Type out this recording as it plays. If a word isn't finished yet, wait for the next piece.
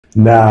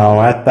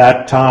Now, at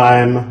that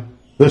time,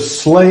 the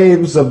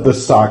slaves of the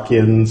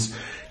Sakyans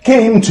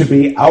came to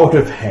be out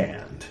of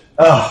hand.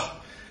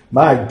 Oh,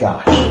 my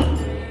gosh.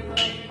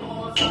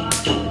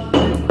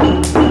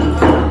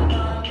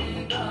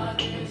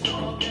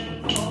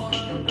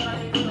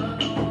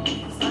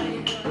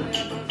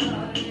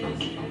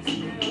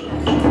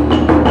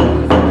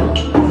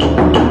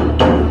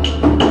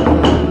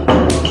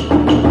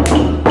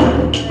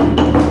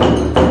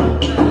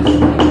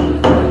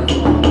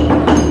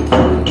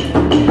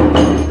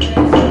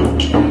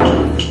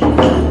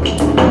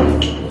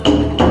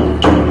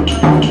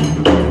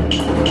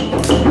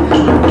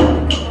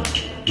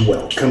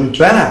 Welcome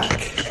back.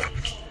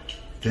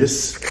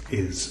 This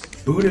is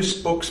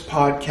Buddhist Books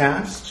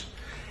Podcast,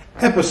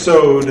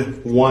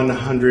 episode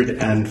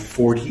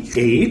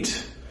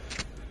 148,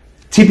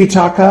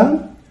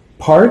 Tipiṭaka,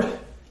 part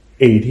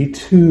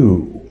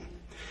 82,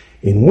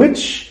 in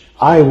which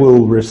I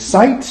will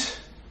recite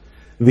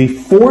the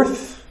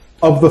fourth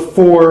of the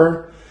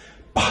four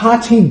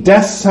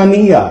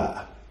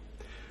Pāṭidesaniya,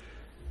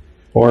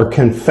 or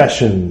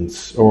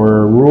confessions,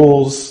 or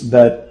rules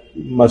that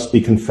must be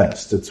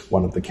confessed. It's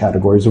one of the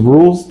categories of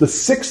rules. The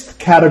sixth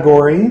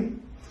category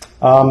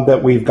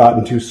that we've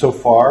gotten to so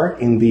far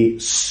in the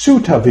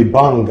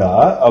Suttavibhaṅga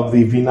of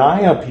the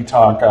Vinaya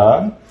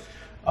Piṭaka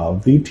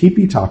of the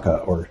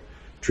Tipiṭaka or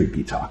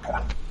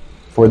Tipiṭaka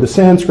for the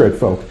Sanskrit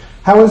folk.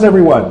 How is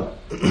everyone?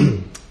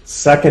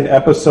 Second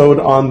episode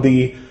on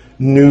the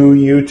new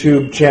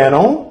YouTube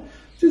channel.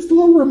 Just a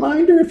little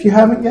reminder, if you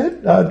haven't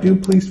yet, do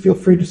please feel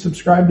free to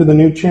subscribe to the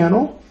new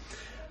channel.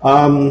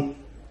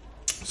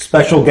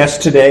 Special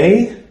guest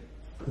today,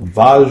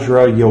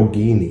 Vajra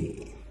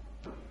Yogini.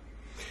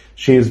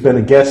 She has been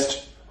a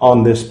guest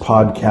on this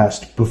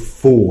podcast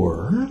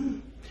before,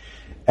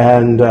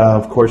 and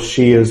of course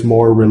she is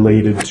more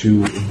related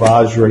to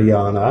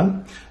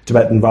Vajrayana,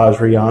 Tibetan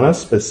Vajrayana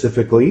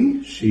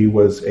specifically. She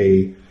was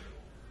a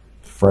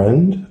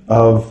friend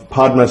of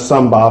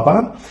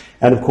Padmasambhava,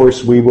 and of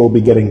course we will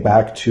be getting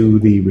back to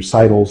the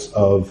recitals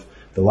of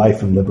the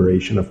life and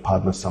liberation of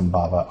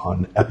Padmasambhava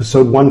on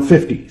episode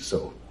 150.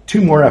 So 2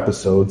 more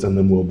episodes, and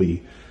then we'll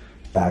be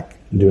back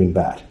doing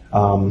that.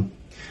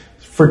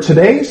 For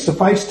today,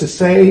 suffice to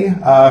say,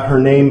 her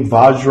name,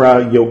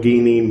 Vajra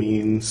Yogini,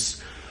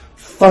 means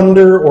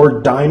thunder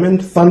or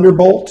diamond.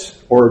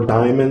 Thunderbolt or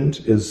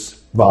diamond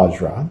is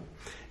Vajra,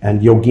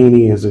 and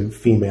Yogini is a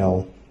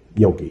female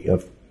yogi, a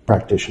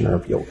practitioner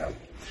of yoga.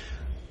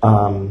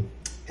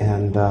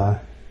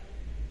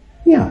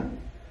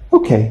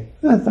 Okay,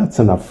 that's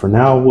enough for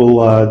now.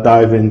 We'll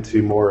dive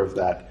into more of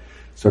that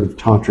sort of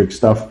tantric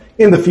stuff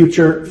in the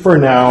future. For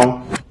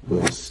now,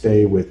 we'll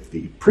stay with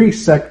the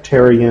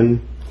pre-sectarian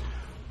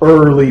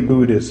early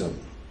Buddhism,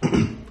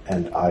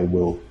 and I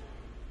will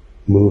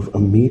move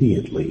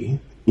immediately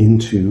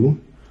into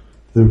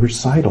the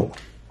recital,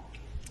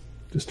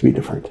 just to be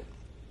different.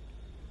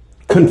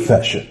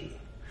 Confession.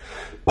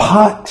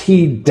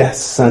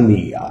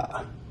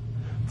 Pāṭidesaniya.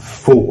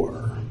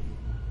 4.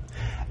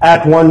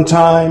 At one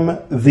time,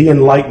 the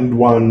Enlightened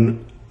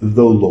One,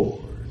 the Lord,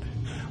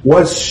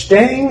 was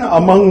staying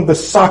among the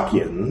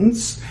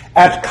Sakyans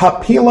at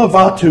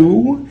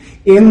Kapilavatu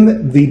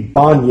in the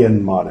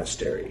Banyan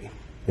Monastery.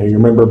 Now you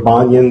remember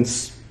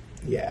Banyans?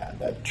 Yeah,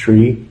 that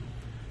tree,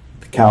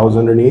 the cows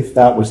underneath,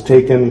 that was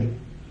taken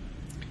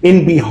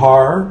in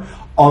Bihar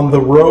on the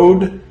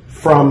road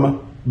from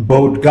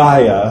Bodh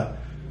Gaya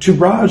to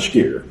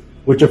Rajgir,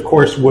 which of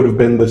course would have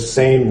been the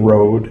same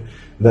road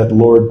that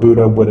Lord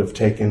Buddha would have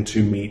taken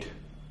to meet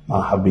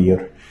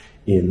Mahavir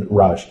in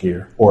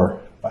Rajgir,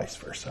 or vice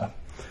versa.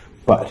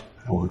 But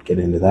I won't get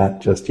into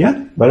that just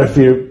yet. But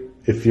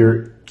if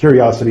your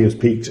curiosity is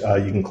piqued,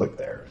 you can click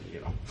there.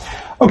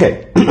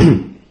 Okay.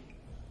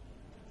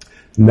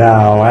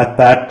 Now, at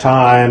that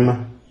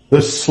time,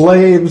 the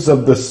slaves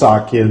of the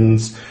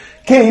Sakyans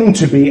came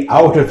to be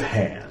out of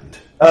hand.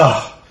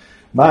 Oh,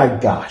 my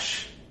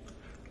gosh.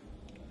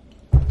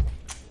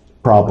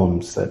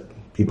 Problems that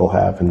people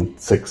have in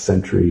 6th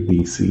century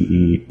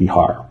BCE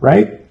Bihar,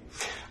 right?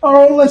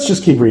 Oh, let's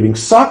just keep reading.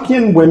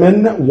 Sakyan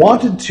women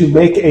wanted to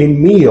make a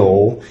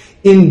meal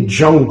in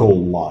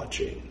jungle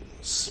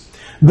lodgings.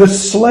 The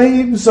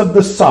slaves of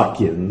the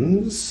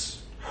Sakyans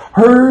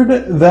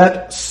heard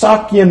that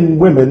Sakyan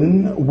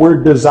women were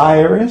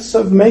desirous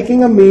of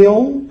making a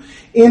meal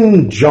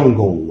in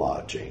jungle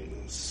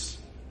lodgings.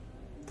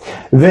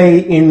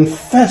 They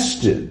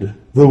infested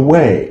the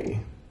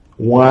way.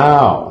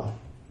 Wow.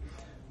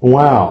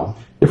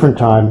 Different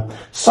time.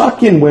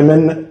 Sakyan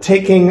women,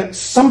 taking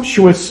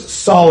sumptuous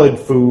solid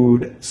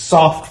food,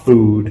 soft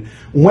food,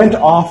 went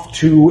off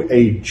to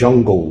a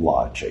jungle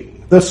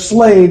lodging. The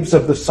slaves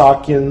of the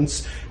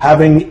Sakyans,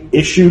 having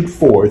issued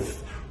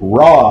forth,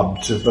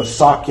 robbed the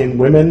Sakyan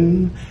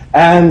women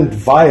and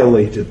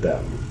violated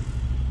them.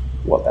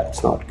 Well,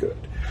 that's not good.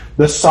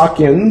 The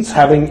Sakyans,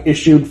 having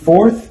issued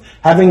forth,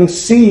 having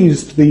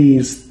seized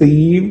these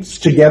thieves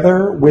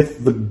together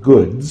with the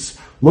goods,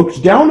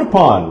 looked down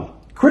upon,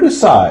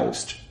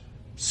 criticized,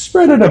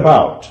 spread it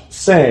about,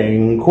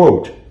 saying,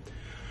 quote,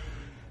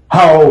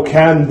 How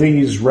can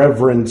these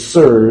reverend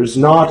sirs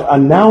not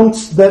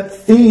announce that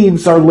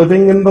thieves are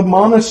living in the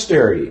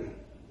monastery?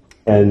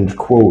 End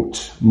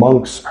quote.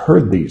 Monks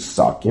heard these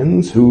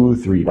Sakyans, who,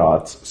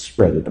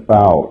 spread it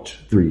about,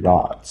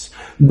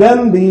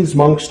 Then these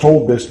monks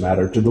told this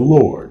matter to the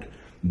Lord.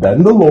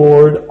 Then the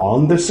Lord,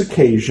 on this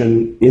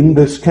occasion, in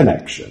this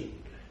connection,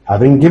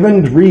 having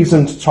given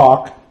reason to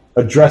talk,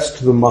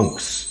 addressed the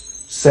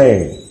monks,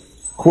 saying,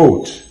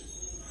 quote,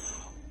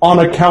 On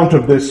account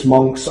of this,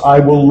 monks, I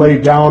will lay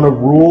down a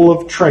rule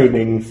of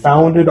training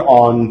founded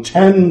on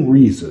 10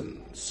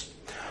 reasons.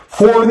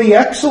 For the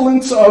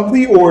excellence of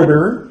the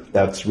order,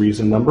 that's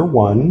reason number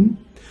 1,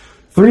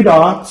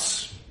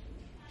 because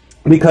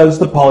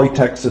the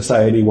Polytech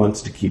Society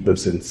wants to keep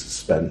us in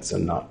suspense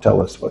and not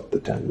tell us what the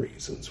 10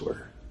 reasons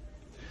were.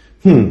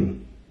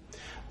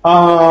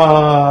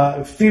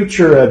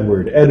 Future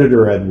Edward,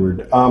 Editor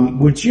Edward,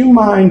 would you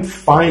mind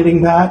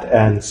finding that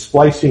and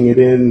splicing it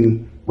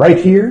in right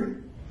here?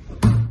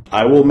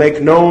 I will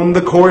make known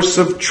the course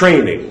of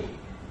training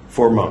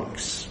for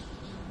monks,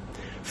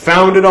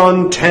 founded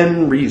on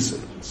 10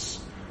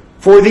 reasons,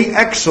 for the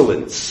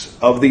excellence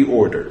of the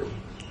order,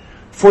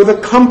 for the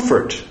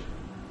comfort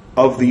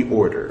of the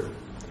order,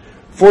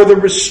 for the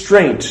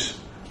restraint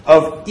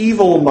of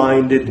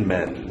evil-minded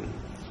men,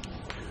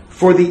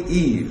 for the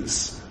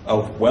ease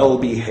of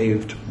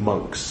well-behaved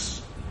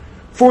monks,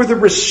 for the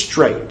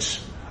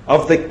restraint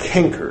of the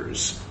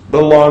cankers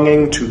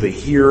belonging to the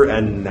here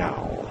and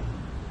now,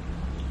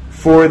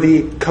 for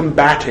the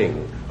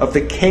combating of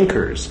the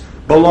cankers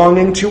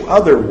belonging to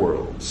other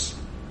worlds,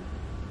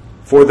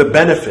 for the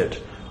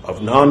benefit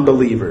of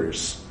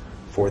non-believers,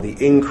 for the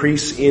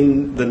increase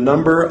in the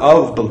number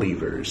of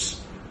believers,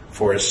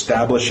 for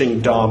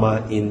establishing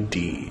Dhamma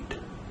indeed,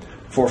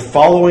 for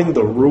following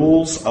the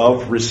rules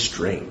of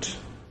restraint.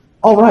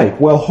 All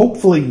right, well,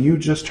 hopefully you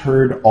just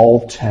heard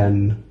all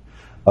 10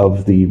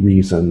 of the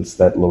reasons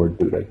that Lord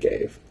Buddha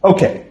gave.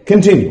 Okay,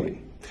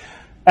 continuing.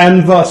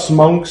 And thus,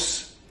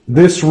 monks,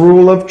 this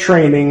rule of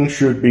training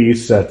should be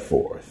set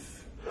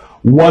forth.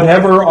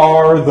 Whatever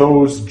are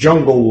those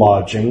jungle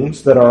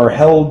lodgings that are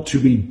held to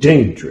be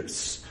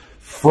dangerous,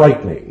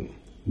 frightening,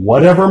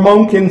 whatever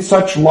monk in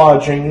such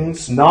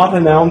lodgings, not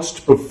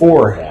announced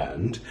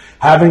beforehand,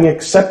 having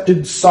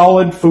accepted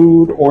solid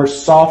food or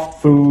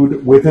soft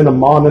food within a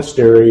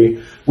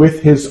monastery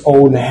with his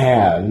own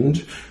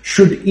hand,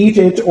 should eat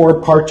it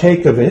or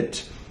partake of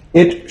it,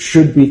 it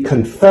should be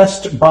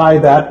confessed by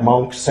that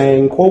monk,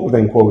 saying, quote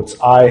within quotes,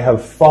 I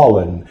have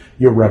fallen,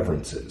 your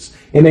reverences,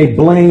 in a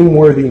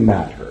blameworthy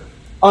matter,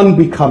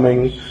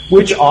 unbecoming,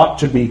 which ought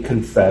to be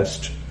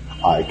confessed,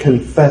 I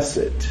confess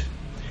it.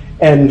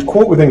 End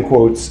quote within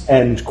quotes,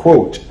 end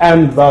quote.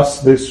 And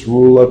thus this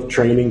rule of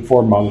training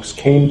for monks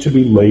came to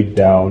be laid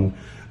down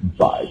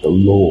by the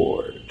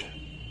Lord.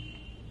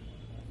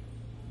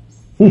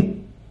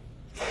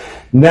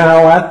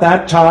 Now at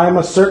that time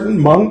a certain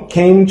monk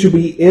came to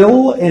be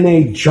ill in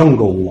a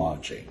jungle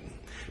lodging.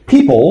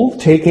 People,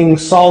 taking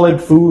solid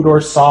food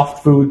or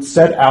soft food,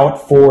 set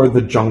out for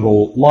the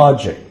jungle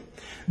lodging.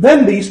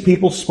 Then these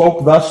people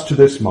spoke thus to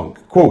this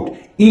monk, quote,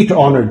 Eat,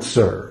 honored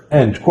sir,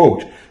 end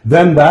quote.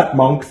 Then that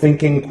monk,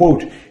 thinking,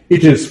 quote,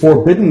 It is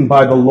forbidden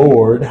by the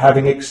Lord,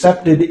 having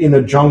accepted in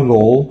a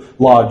jungle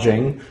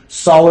lodging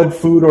solid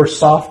food or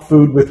soft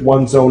food with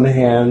one's own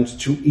hand,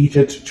 to eat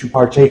it, to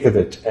partake of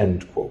it,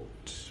 end quote.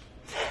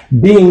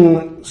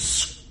 Being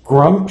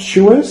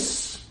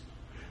scrumptious,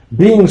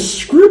 did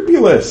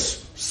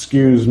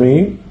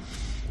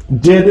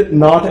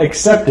not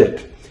accept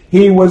it.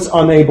 He was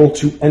unable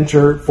to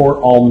enter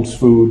for alms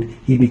food.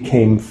 He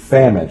became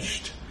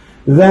famished.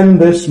 Then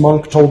this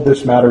monk told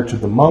this matter to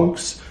the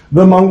monks.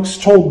 The monks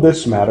told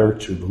this matter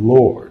to the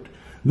Lord.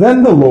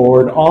 Then the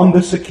Lord, on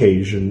this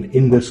occasion,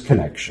 in this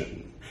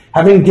connection,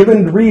 having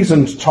given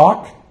reason to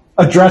talk,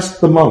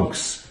 addressed the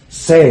monks,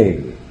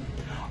 saying,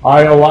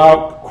 I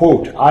allow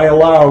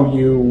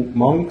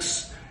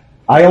monks,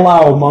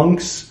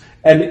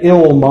 an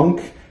ill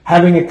monk,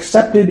 having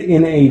accepted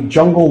in a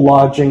jungle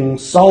lodging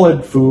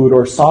solid food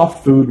or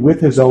soft food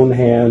with his own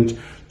hand,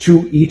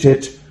 to eat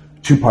it,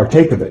 to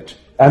partake of it.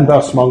 And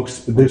thus, monks,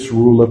 this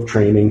rule of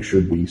training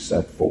should be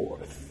set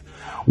forth.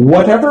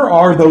 Whatever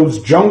are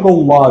those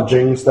jungle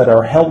lodgings that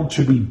are held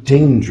to be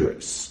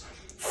dangerous,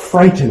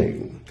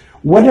 frightening,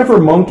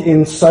 whatever monk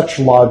in such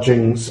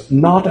lodgings,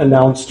 not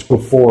announced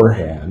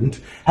beforehand,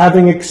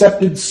 having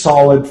accepted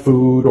solid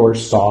food or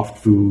soft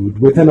food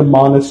within a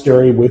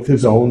monastery with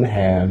his own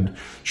hand,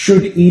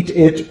 should eat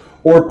it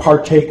or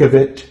partake of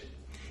it,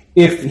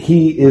 if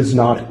he is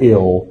not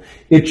ill,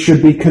 it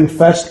should be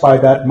confessed by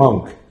that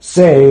monk,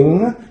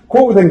 saying,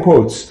 quote within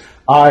quotes,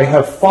 I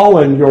have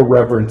fallen, your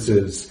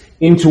reverences,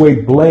 into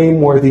a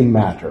blameworthy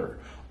matter,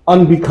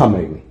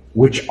 unbecoming,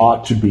 which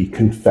ought to be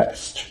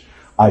confessed.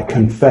 I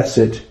confess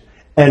it,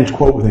 end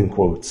quote within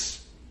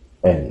quotes,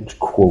 end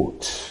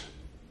quote.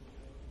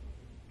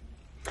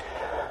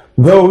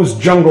 Those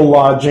jungle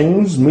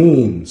lodgings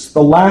means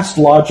the last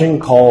lodging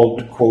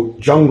called, quote,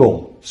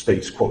 jungle,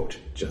 space quote,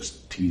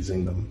 just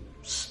teasing them,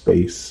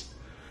 space.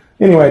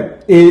 Anyway,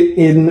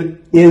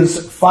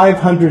 is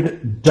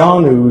 500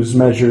 danus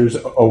measures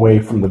away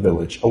from the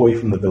village. Away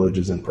from the village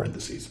is in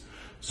parentheses.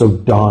 So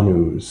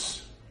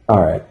danus.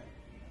 All right.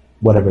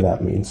 Whatever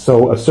that means.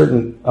 So a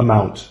certain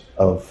amount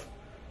of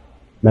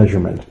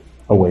measurement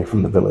away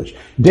from the village.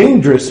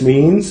 Dangerous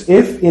means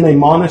if in a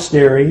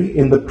monastery,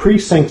 in the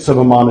precincts of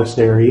a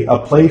monastery, a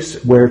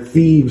place where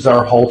thieves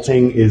are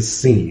halting is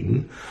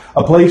seen,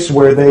 a place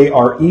where they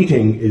are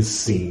eating is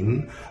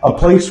seen, a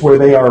place where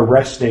they are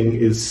resting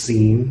is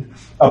seen,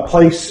 a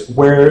place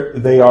where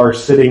they are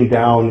sitting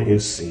down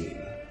is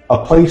seen,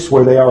 a place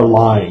where they are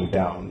lying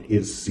down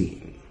is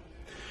seen.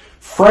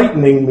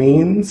 Frightening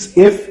means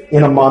if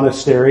in a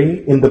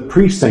monastery, in the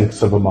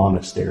precincts of a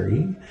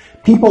monastery,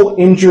 people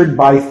injured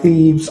by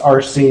thieves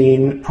are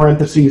seen,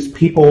 parentheses,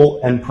 people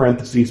and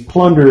parentheses,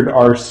 plundered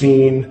are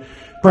seen,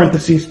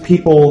 parentheses,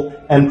 people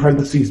and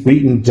parentheses,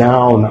 beaten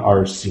down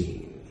are seen.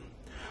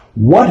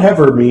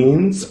 Whatever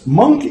means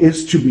monk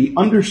is to be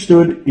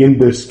understood in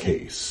this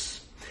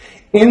case.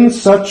 In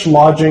such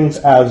lodgings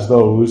as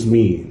those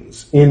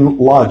means, in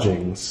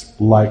lodgings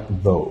like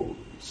those.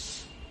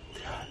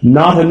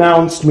 Not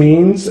announced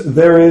means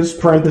there is,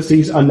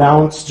 parentheses,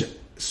 announced,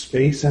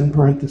 space and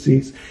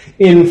parentheses,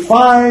 in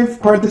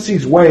 5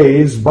 parentheses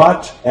ways,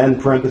 but, and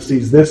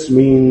parentheses, this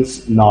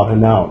means not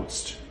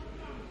announced.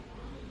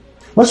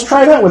 Let's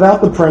try that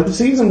without the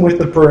parentheses and with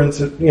the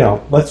parentheses,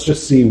 let's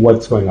just see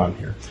what's going on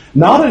here.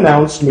 Not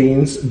announced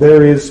means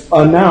there is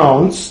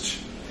announced.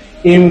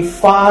 In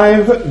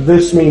 5,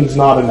 this means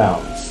not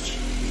announced.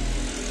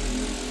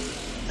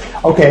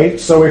 Okay,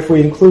 so if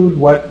we include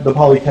what the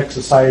Polytech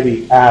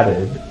Society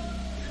added,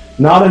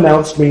 not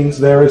announced means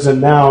there is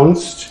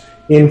announced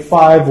in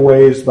 5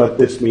 ways, but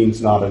this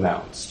means not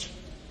announced.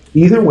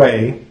 Either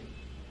way,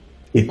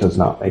 it does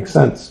not make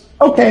sense.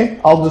 Okay,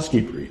 I'll just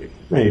keep reading.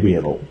 Maybe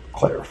it'll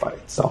clarify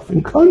itself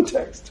in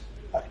context.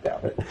 I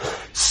doubt it.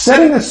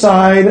 Setting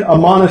aside a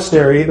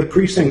monastery, the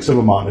precincts of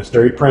a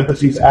monastery,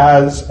 parentheses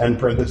as and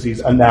parentheses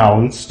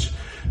announced,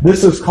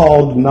 this is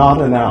called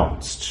not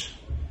announced.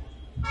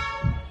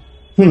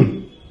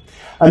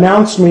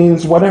 Announced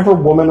means whatever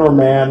woman or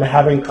man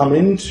having come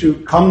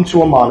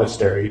to a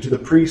monastery, to the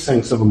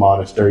precincts of a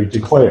monastery,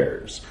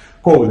 declares,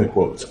 quote within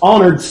quotes,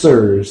 honored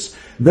sirs,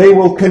 they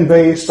will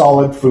convey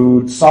solid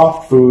food,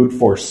 soft food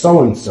for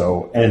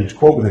so-and-so, end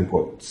quote within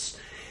quotes.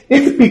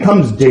 If it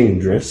becomes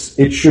dangerous,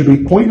 it should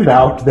be pointed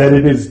out that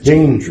it is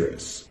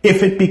dangerous.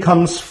 If it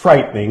becomes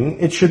frightening,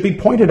 it should be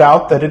pointed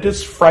out that it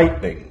is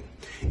frightening.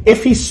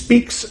 If he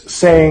speaks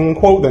saying,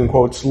 quote within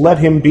quotes, let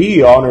him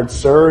be, honored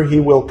sir,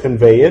 he will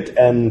convey it,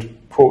 and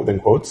quote within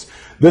quotes,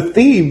 the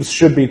thieves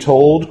should be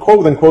told, quote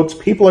within quotes,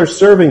 people are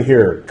serving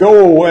here,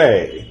 go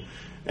away,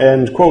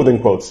 and quote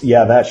within quotes,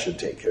 yeah, that should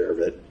take care of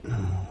it.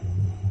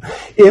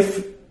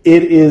 If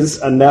it is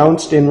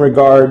announced in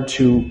regard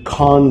to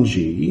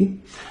kanji,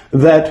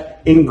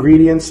 that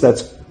ingredients,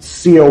 that's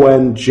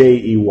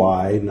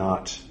C-O-N-J-E-Y,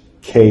 not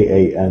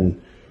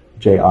K-A-N-J-I,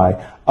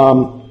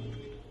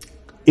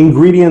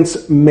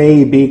 ingredients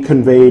may be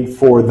conveyed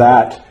for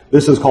that.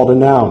 This is called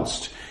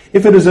announced.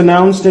 If it is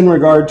announced in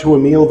regard to a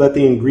meal that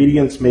the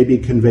ingredients may be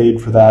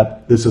conveyed for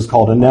that, this is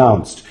called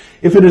announced.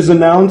 If it is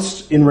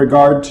announced in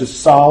regard to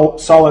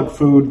solid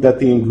food that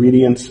the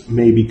ingredients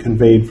may be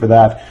conveyed for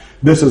that,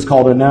 this is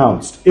called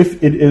announced.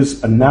 If it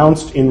is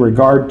announced in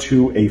regard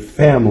to a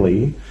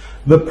family,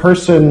 the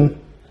person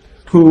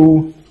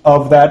who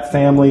of that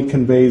family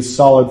conveys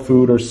solid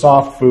food or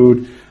soft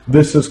food,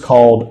 this is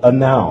called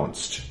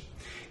announced.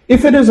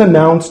 If it is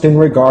announced in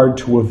regard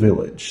to a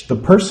village, the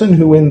person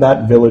who in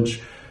that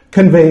village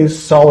conveys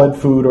solid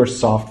food or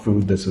soft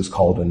food, this is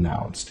called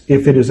announced.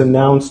 If it is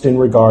announced in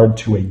regard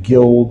to a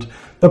guild,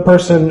 the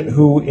person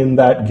who in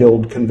that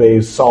guild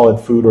conveys solid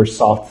food or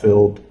soft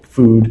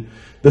food,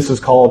 this is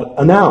called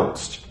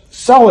announced.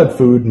 Solid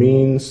food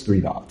means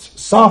 3 dots.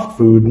 Soft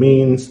food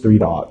means 3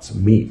 dots.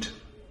 Meat.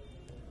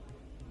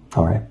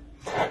 All right.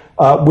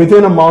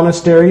 Within a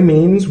monastery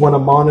means when a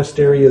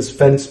monastery is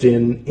fenced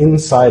in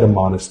inside a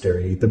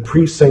monastery, the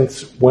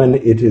precincts when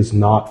it is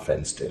not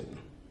fenced in.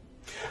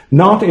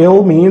 Not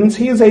ill means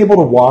he is able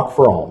to walk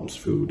for alms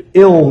food.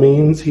 Ill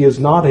means he is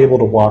not able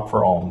to walk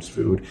for alms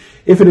food.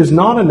 If it is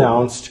not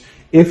announced,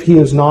 if he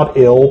is not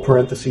ill,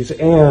 parentheses,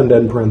 and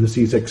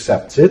parentheses,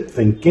 accepts it,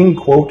 thinking,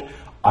 quote,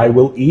 I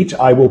will eat,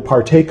 I will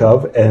partake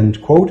of,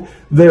 end quote,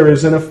 there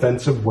is an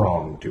offense of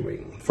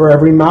wrongdoing. For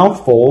every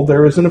mouthful,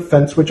 there is an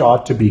offense which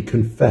ought to be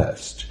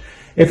confessed.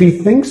 If he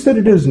thinks that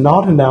it is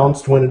not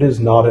announced when it is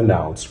not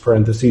announced,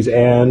 parentheses,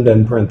 and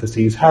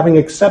parentheses, having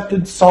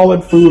accepted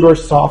solid food or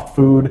soft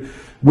food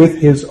with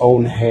his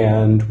own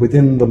hand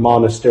within the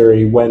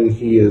monastery when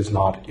he is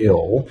not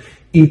ill,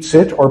 eats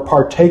it or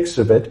partakes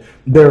of it,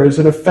 there is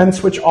an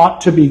offense which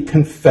ought to be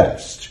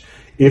confessed.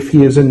 If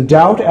he is in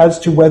doubt as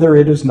to whether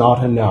it is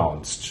not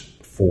announced,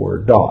 4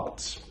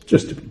 dots,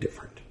 just to be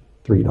different.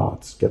 3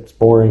 dots gets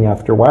boring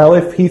after a while.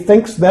 If he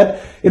thinks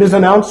that it is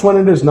announced when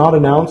it is not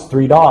announced,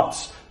 3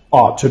 dots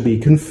ought to be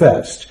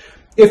confessed.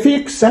 If he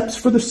accepts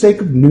for the sake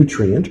of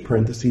nutrient,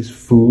 parentheses,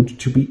 food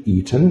to be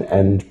eaten,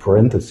 end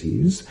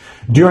parentheses,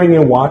 during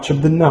a watch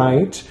of the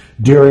night,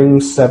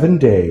 during 7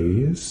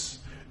 days,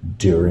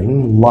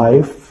 during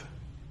life,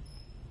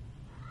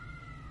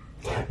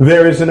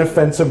 there is an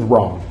offense of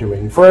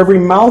wrongdoing. For every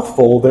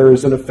mouthful, there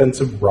is an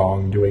offense of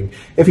wrongdoing.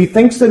 If he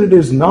thinks that it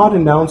is not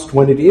announced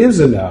when it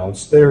is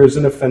announced, there is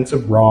an offense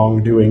of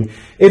wrongdoing.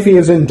 If he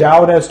is in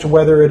doubt as to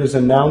whether it is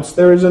announced,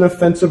 there is an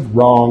offense of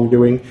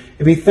wrongdoing.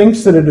 If he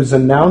thinks that it is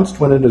announced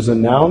when it is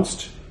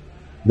announced,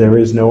 there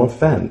is no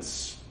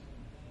offense.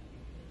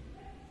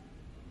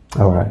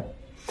 All right.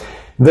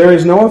 There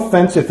is no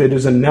offense if it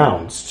is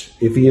announced.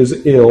 If he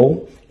is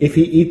ill, if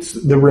he eats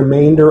the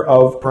remainder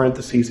of,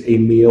 parentheses, a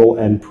meal,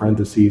 end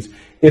parentheses,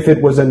 if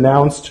it was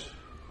announced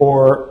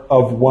or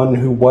of one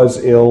who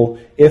was ill,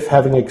 if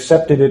having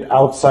accepted it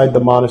outside the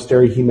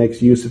monastery, he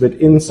makes use of it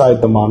inside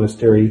the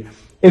monastery,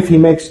 if he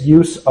makes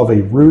use of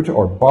a root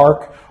or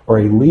bark or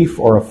a leaf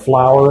or a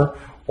flower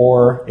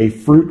or a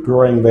fruit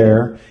growing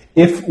there,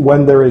 if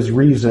when there is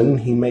reason,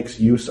 he makes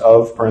use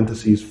of,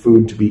 parentheses,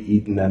 food to be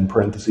eaten, end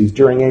parentheses,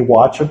 during a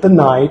watch of the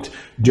night,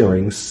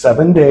 during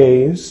 7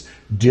 days,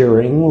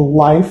 during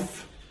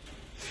life,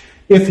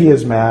 if he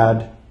is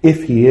mad,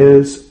 if he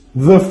is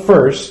the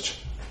first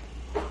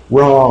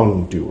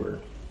wrongdoer.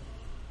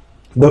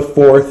 The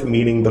fourth,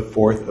 meaning the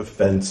fourth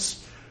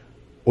offense,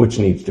 which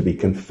needs to be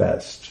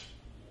confessed.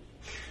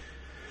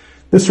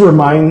 This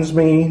reminds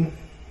me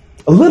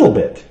a little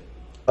bit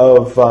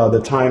of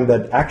the time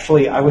that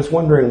actually I was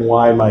wondering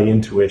why my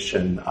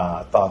intuition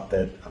thought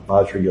that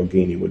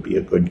Vajrayogini would be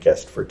a good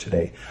guest for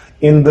today.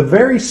 In the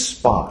very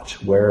spot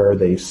where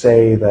they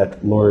say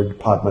that Lord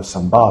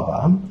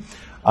Padmasambhava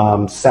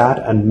sat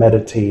and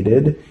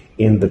meditated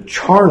in the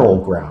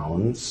charnel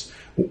grounds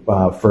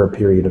for a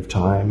period of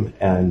time,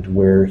 and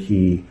where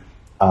he,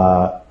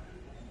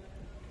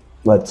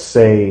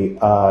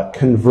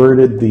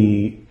 converted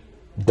the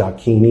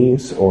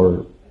dakinis,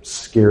 or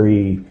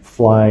scary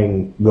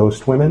flying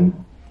ghost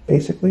women,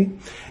 basically,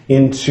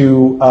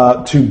 into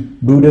to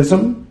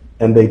Buddhism,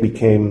 and they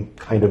became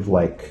kind of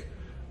like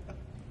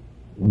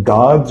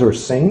gods or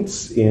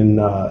saints in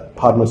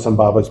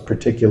Padmasambhava's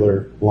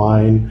particular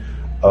line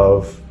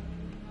of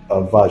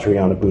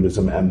Vajrayana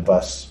Buddhism, and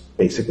thus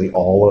basically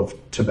all of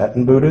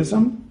Tibetan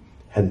Buddhism,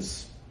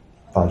 hence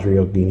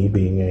Vajrayogini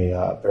being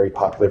a very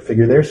popular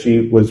figure there.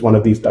 She was one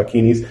of these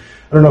dakinis.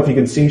 I don't know if you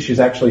can see, she's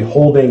actually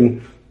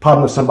holding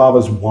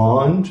Padmasambhava's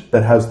wand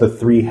that has the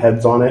 3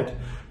 heads on it,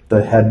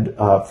 the head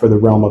for the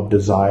realm of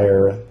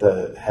desire,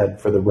 the head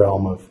for the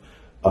realm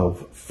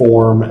of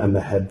form, and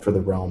the head for the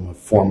realm of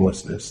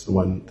formlessness. The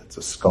one that's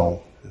a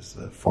skull is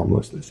the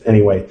formlessness.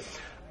 Anyway,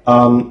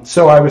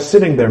 so I was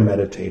sitting there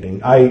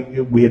meditating.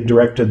 We had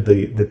directed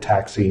the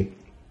taxi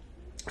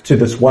to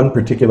this one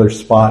particular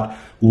spot,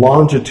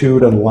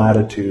 longitude and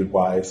latitude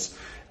wise,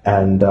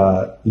 and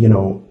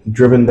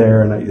driven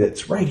there, and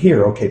it's right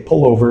here. Okay,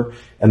 pull over.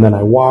 And then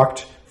I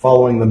walked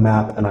following the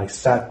map, and I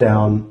sat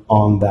down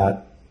on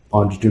that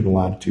longitude and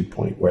latitude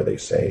point where they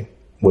say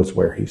was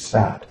where he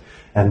sat.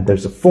 And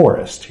there's a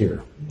forest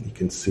here. You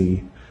can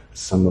see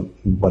some of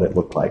what it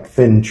looked like,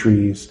 thin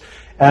trees.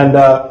 And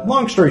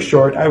long story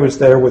short, I was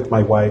there with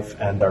my wife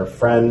and our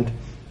friend.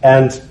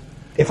 And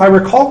if I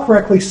recall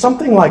correctly,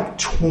 something like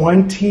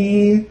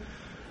 20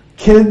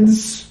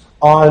 kids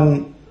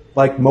on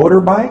like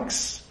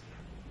motorbikes,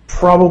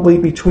 probably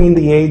between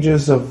the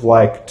ages of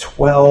like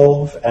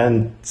 12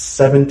 and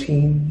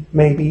 17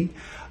 maybe,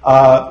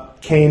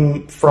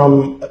 came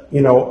from,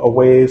 a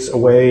ways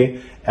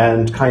away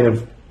and kind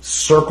of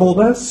circled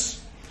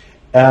us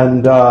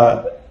and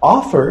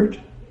offered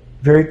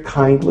very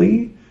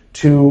kindly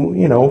to,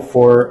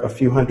 for a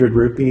few hundred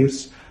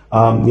rupees,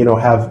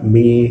 have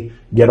me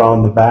get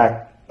on the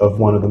back of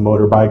one of the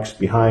motorbikes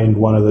behind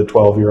one of the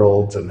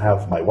 12-year-olds and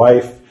have my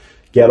wife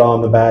get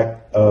on the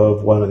back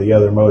of one of the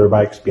other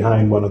motorbikes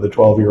behind one of the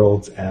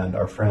 12-year-olds and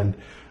our friend,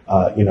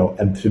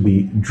 and to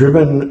be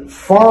driven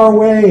far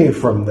away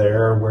from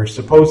there where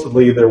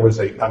supposedly there was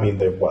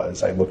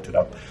I looked it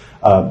up,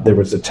 there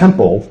was a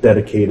temple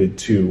dedicated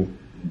to,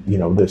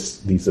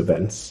 these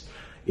events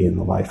in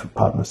the life of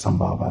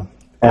Padmasambhava.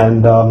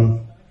 And,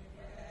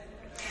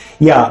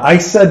 I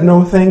said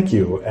no thank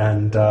you,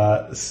 and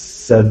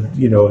said,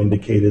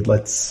 indicated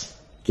let's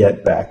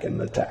get back in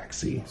the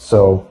taxi.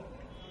 So,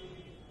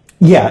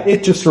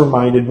 it just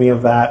reminded me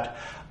of that.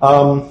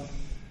 And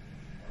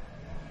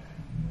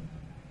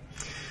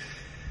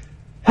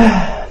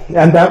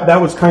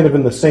that was kind of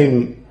in the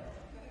same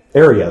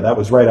area. That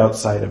was right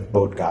outside of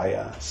Bodh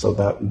Gaya. So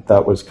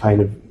that was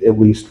kind of at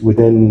least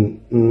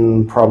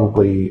within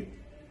probably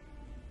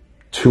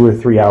 2 or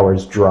 3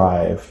 hours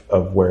drive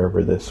of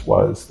wherever this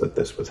was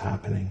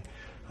happening,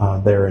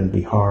 there in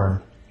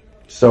Bihar.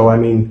 So,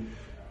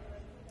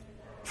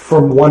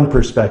 from one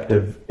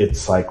perspective,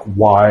 it's like,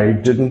 why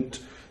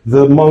didn't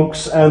the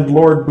monks and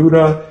Lord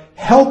Buddha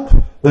help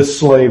the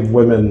slave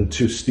women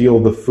to steal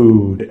the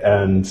food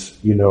and,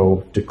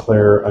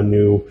 declare a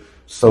new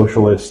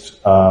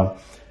socialist,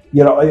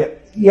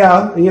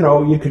 yeah,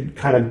 you could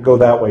kind of go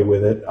that way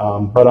with it.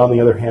 But on the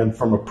other hand,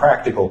 from a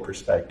practical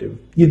perspective,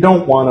 you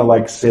don't want to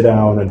like sit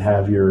down and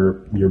have your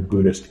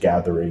Buddhist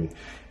gathering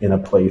in a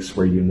place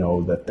where you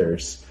know that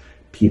there's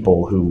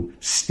people who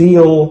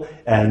steal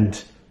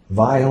and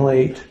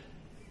violate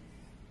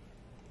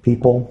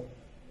people.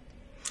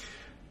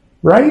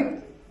 Right?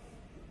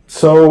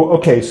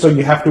 So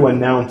you have to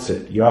announce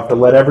it. You have to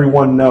let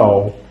everyone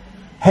know,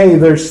 hey,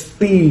 there's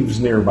thieves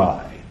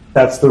nearby.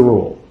 That's the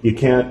rule. You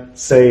can't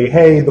say,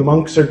 hey, the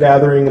monks are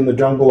gathering in the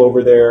jungle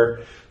over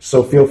there,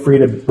 so feel free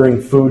to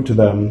bring food to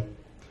them,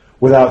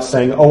 without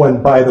saying, oh,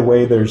 and by the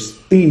way, there's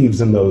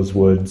thieves in those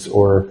woods,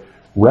 or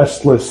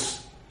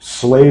restless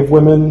slave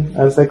women,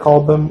 as they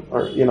called them,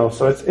 or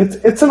so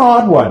it's an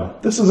odd one.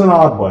 This is an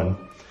odd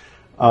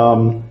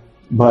one.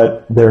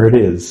 But there it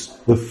is.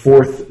 The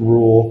fourth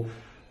rule,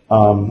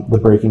 the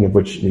breaking of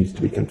which needs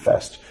to be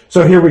confessed.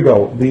 So here we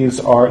go.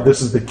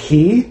 This is the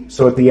key.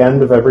 So at the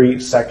end of every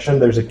section,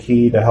 there's a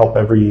key to help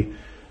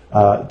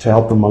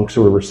the monks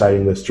who are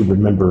reciting this to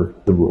remember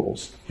the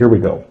rules. Here we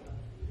go.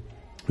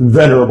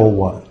 Venerable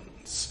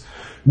ones,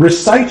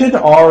 recited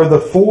are the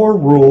 4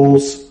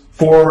 rules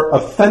for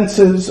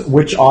offenses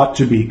which ought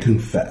to be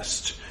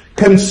confessed.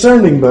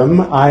 Concerning them,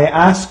 I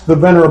ask the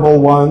venerable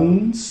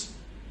ones,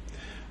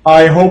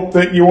 I hope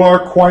that you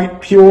are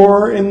quite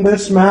pure in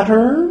this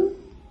matter.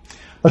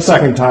 A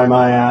second time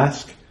I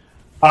ask,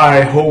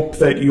 I hope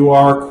that you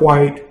are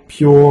quite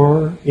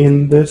pure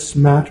in this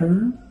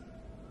matter.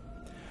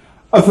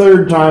 A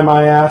third time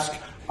I ask,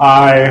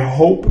 I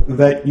hope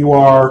that you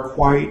are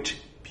quite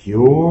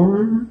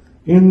pure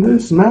in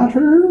this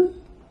matter.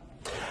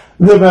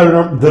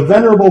 The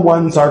venerable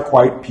ones are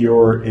quite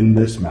pure in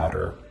this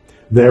matter.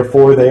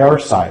 Therefore they are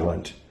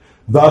silent.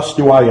 Thus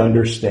do I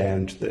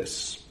understand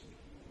this.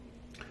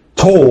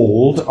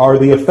 Told are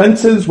the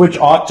offenses which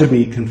ought to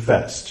be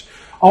confessed.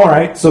 All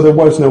right, so there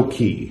was no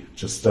key,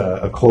 just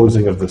a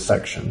closing of the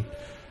section.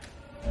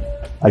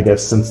 I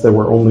guess since there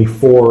were only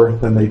 4,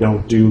 then they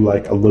don't do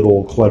like a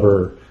little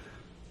clever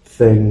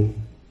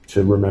thing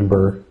to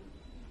remember.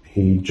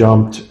 He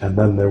jumped, and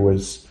then there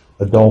was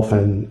a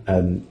dolphin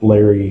and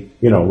Larry,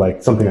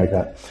 like something like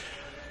that.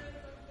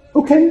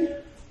 Okay,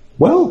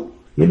 well,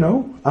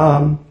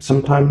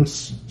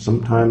 sometimes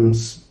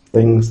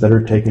things that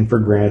are taken for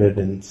granted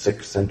in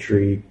 6th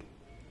century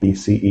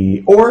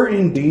BCE, or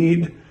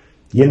indeed,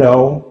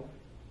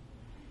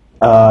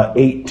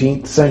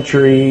 18th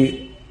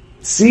century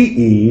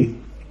CE,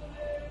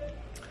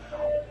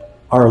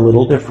 are a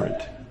little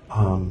different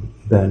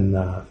than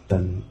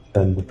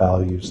the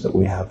values that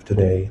we have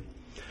today.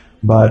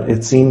 But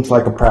it seems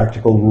like a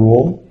practical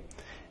rule.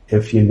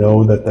 If you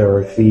know that there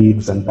are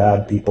thieves and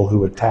bad people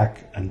who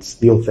attack and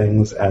steal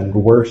things, and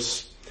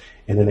worse,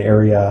 in an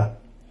area,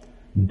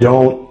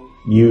 don't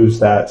use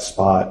that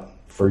spot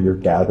for your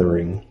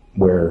gathering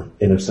where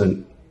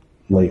innocent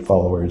lay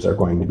followers are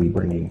going to be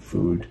bringing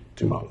food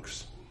to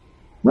monks.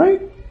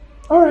 Right?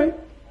 All right.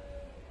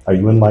 Are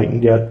you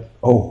enlightened yet?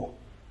 Oh,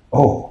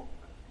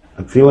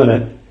 I'm feeling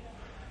it.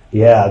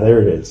 Yeah,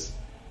 there it is.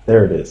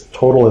 There it is.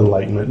 Total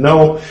enlightenment.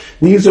 No,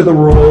 these are the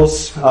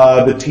rules.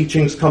 The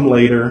teachings come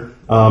later.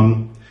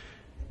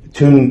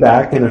 Tune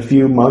back in a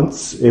few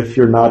months if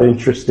you're not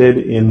interested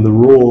in the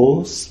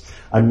rules.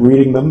 I'm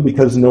reading them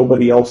because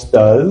nobody else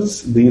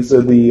does. These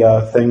are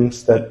the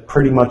things that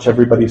pretty much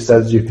everybody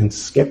says you can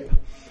skip,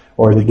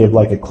 or they give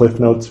like a Cliff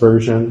Notes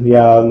version.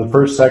 Yeah, in the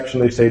first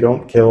section they say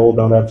don't kill,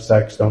 don't have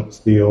sex, don't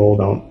steal,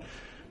 don't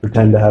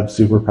pretend to have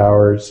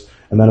superpowers.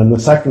 And then in the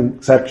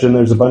second section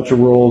there's a bunch of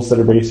rules that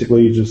are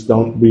basically just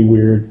don't be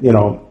weird.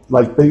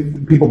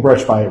 People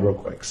brush by it real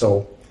quick.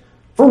 So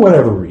for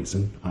whatever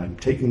reason, I'm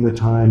taking the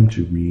time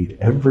to read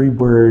every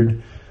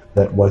word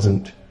that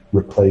wasn't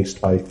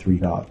replaced by 3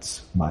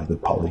 dots by the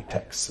Pali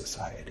Text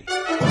Society.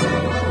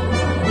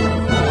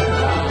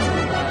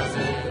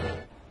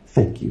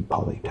 Thank you,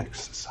 Pali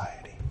Text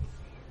Society.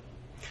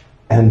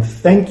 And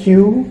thank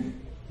you,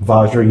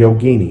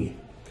 Vajrayogini.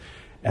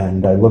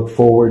 And I look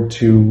forward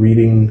to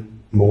reading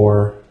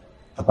more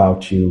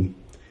about you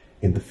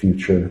in the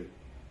future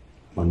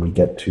when we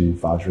get to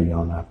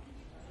Vajrayana.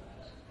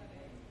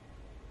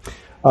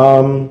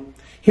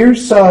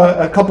 Here's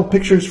a couple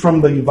pictures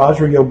from the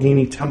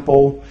Vajrayogini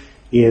temple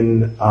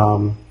in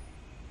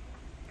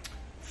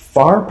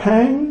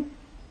Pharpang.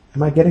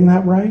 Am I getting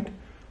that right?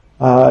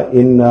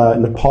 In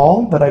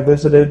Nepal, that I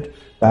visited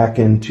back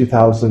in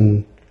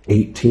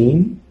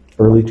 2018,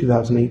 early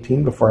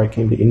 2018, before I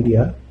came to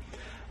India.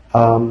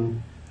 I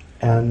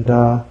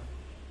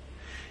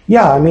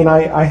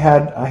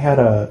had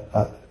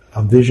a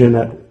vision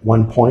at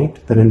one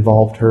point that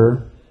involved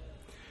her,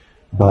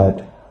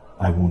 but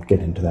I won't get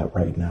into that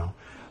right now.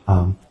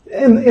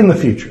 In the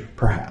future,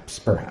 perhaps.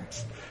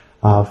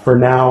 For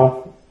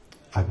now,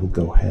 I will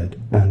go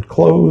ahead and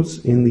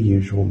close in the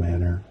usual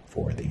manner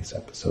for these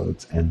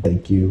episodes, and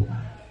thank you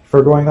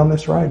for going on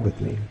this ride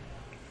with me.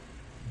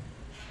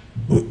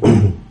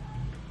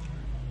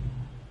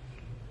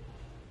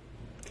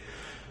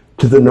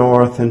 To the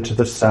north and to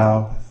the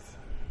south,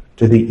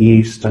 to the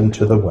east and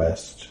to the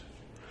west,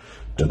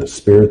 to the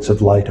spirits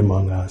of light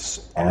among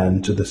us,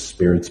 and to the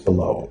spirits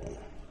below.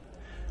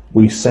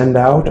 We send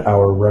out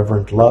our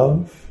reverent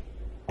love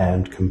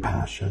and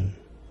compassion.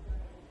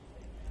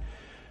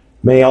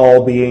 May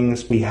all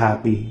beings be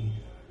happy.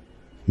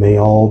 May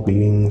all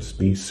beings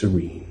be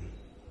serene.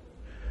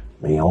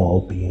 May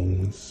all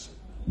beings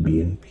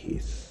be in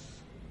peace.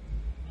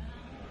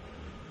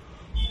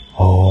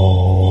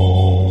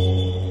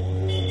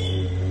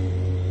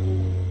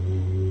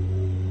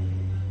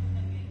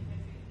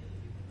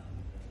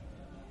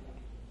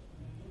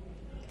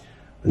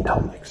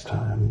 Until next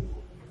time.